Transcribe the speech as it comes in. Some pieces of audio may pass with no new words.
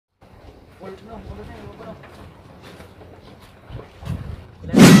Punta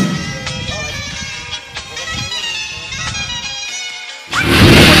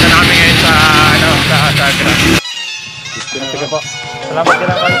namin ngayon sa Sagra. Sige po. Salamat din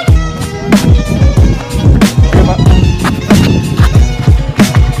ako. Sige po.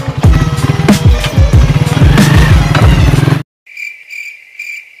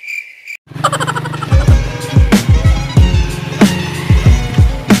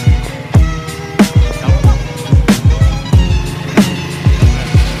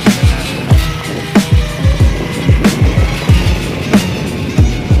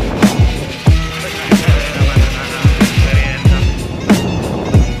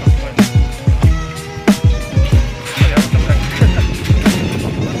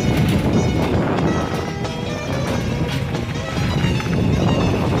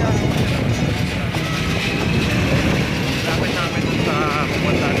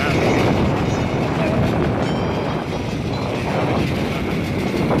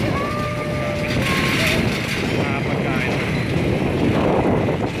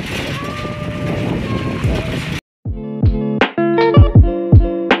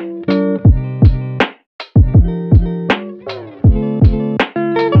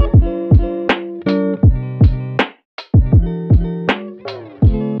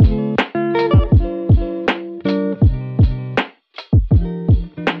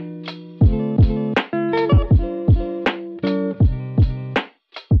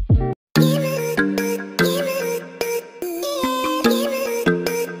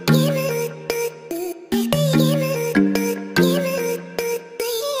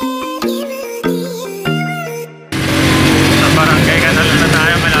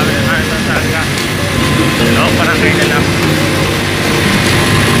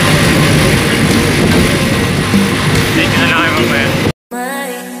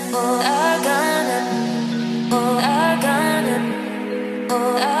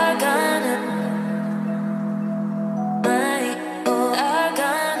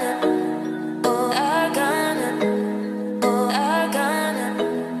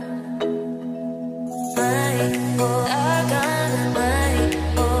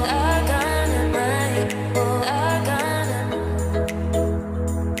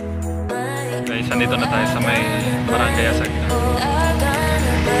 Guys, nandito na tayo sa may Barangay Asag na.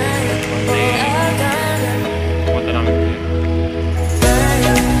 Pumunta namin dito.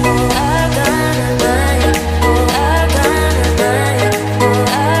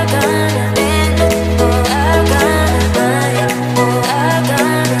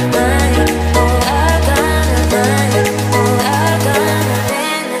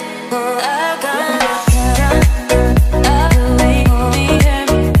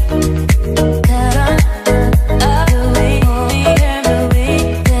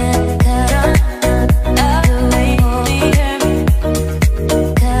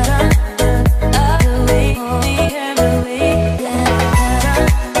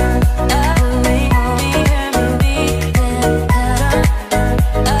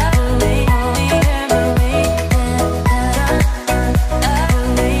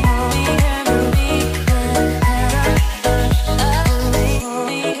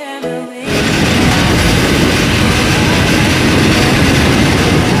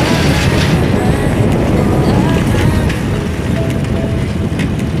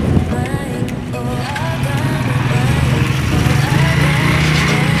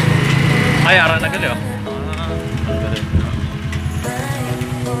 Ay, arang na gali oh.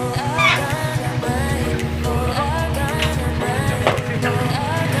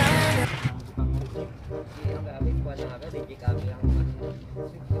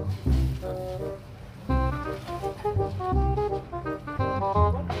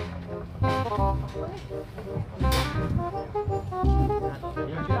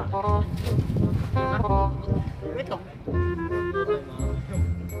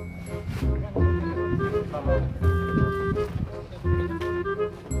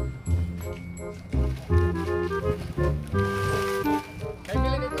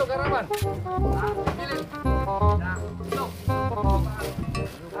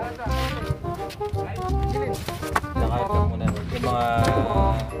 Nakakita muna yung mga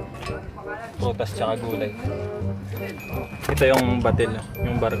prutas tsaka gulay. Ito yung batil,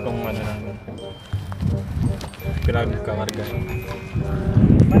 yung barkong ano namin pinagkakarga.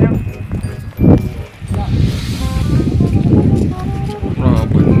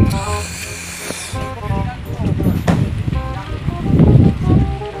 Romblon.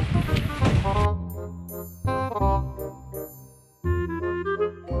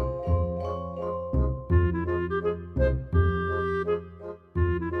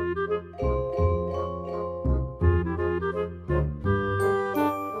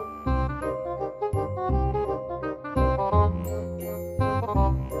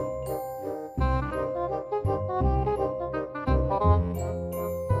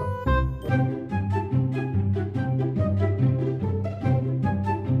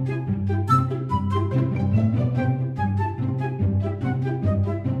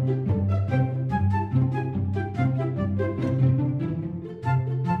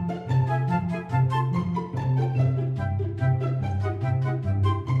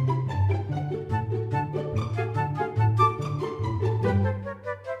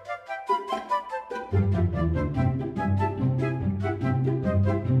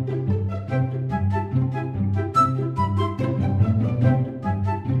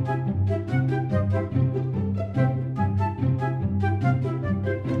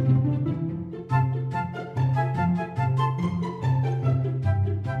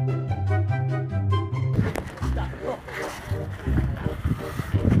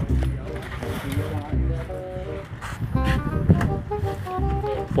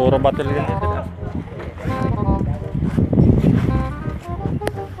 Puro battle yan ito na.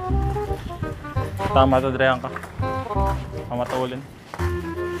 Tama to, Dreyan ka. Mamatulin.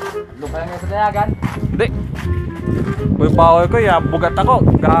 Lupay mo sa dayagan? Hindi. Uy, bawal ko ya. Bugat ako.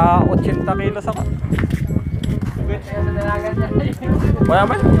 Ga 80 kilos ako. Bugat kayo sa dayagan niya. Wala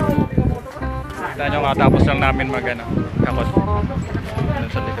man. Kita nyo nga, tapos lang namin mag-ano. Kakot. Ano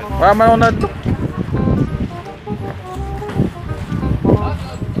sa likod. Wala man ako na ito.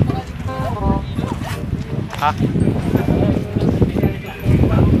 Ha?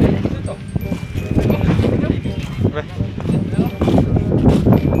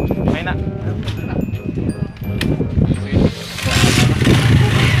 May na.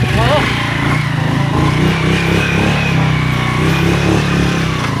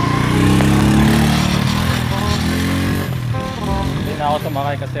 Hindi na ako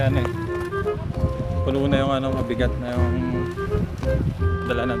sumakay kasi ano eh. Puno na yung ano, mabigat na yung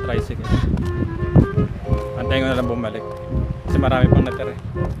dala ng tricycle. Antayin ko na lang bumalik. Kasi marami pang natira eh.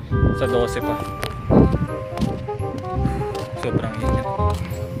 Sa 12 pa. Sobrang init.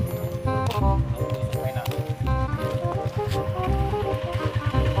 Okay na.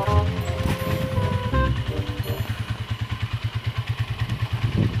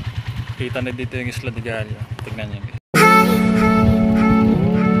 Kita na dito yung Isla de Gallo. Tignan nyo.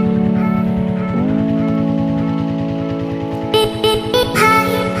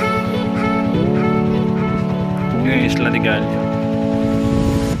 Yung Isla de Gallo.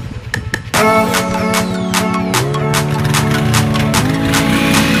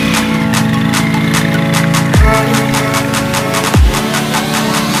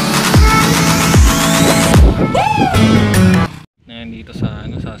 Dito sa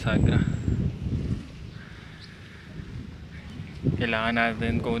ano, sa Sagra. Kailangan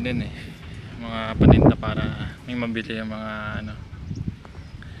natin kunin eh mga paninda para may mabili yung mga ano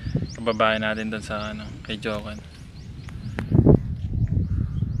kababayan natin doon sa ano kay Jokan.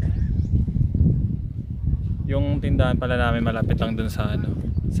 Yung tindahan pala namin malapit lang doon sa ano,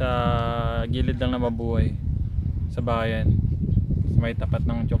 sa gilid lang na Mabuhay sa bayan. May tapat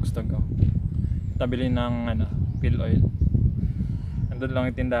ng Chokstog oh. Tabili ng ano, fuel oil. Doon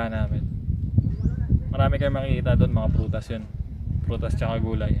lang yung tindahan namin. Marami kayong makikita doon, mga prutas yun. Prutas tsaka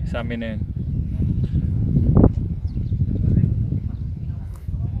gulay. Sa amin na yun.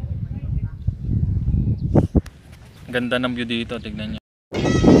 Ganda ng view dito, tignan nyo.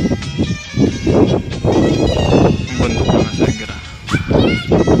 Ang bundok na nga Sagra.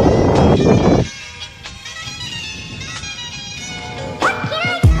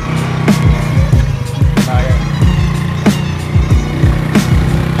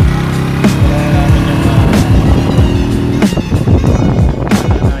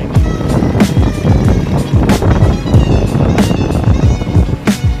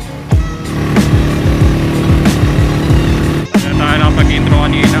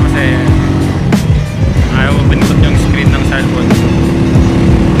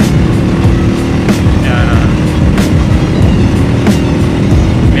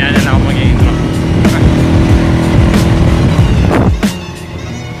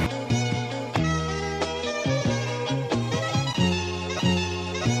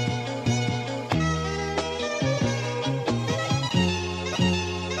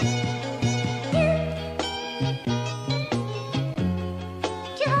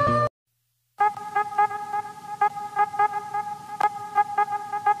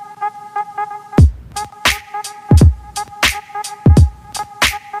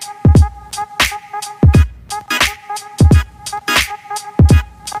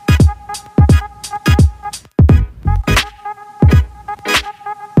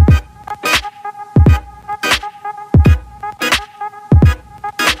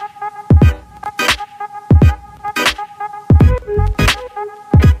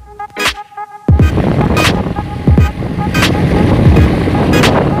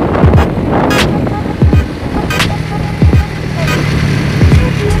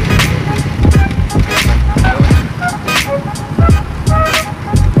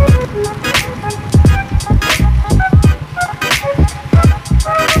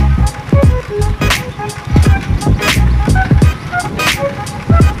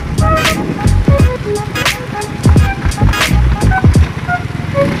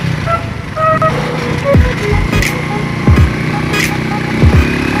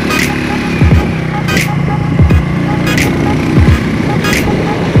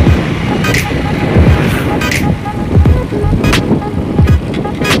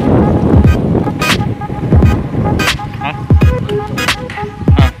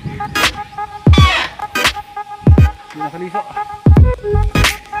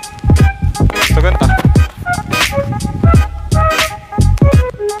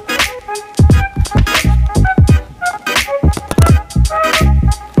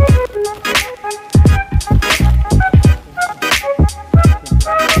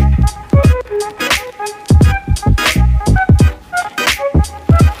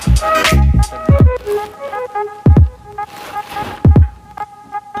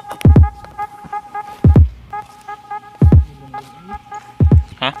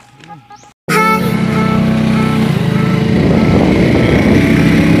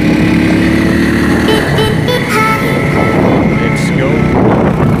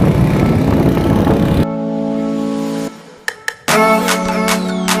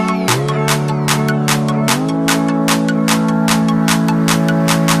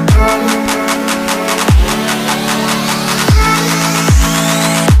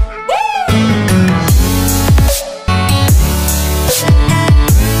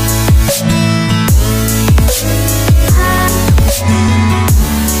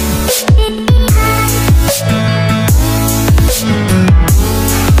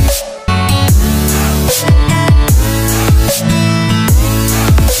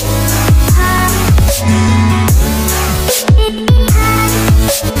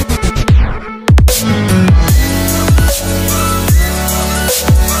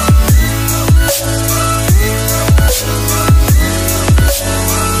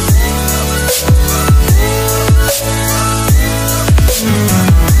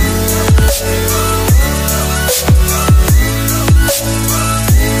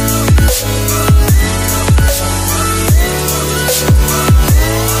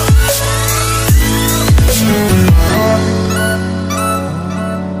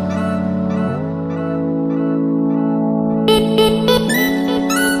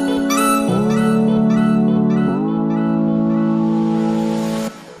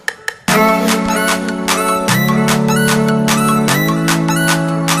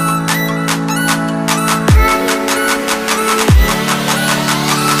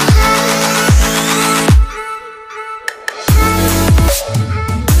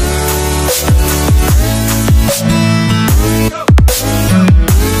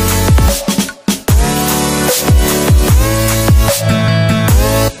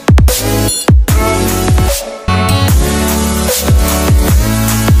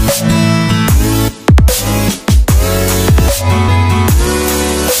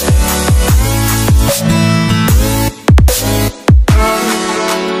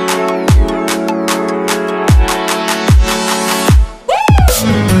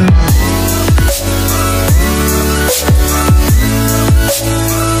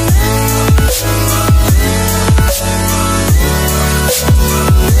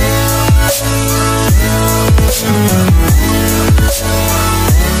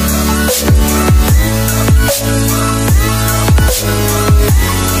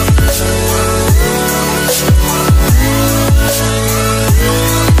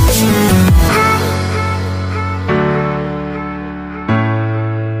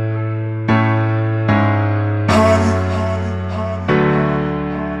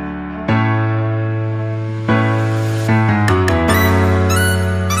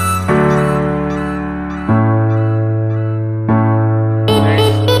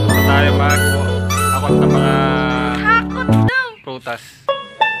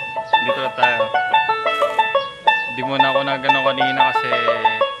 Dito na tayo. Hindi muna ako nagano kanina kasi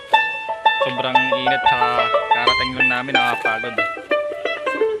sobrang init tsaka karating lang namin, nakapagod.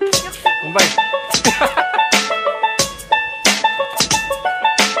 Bumbay!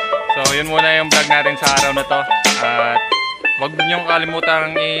 So yun muna yung vlog natin sa araw na to. At huwag niyong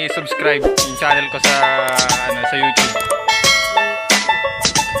kalimutang i-subscribe yung channel ko sa sa YouTube.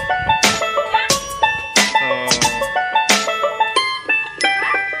 So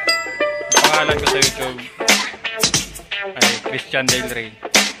yung pangalan ko sa YouTube ay Christian Del Rey.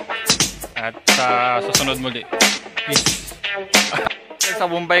 At sa susunod muli. Peace. Sa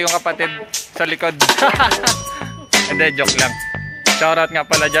Bumbay kong kapatid sa likod. Hindi, joke lang. Shoutout nga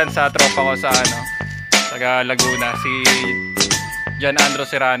pala dyan sa tropa ko sa taga Laguna, si Jan Andro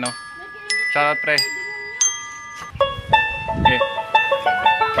Serrano. Shoutout pre. Okay.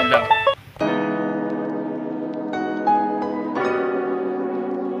 Yun lang.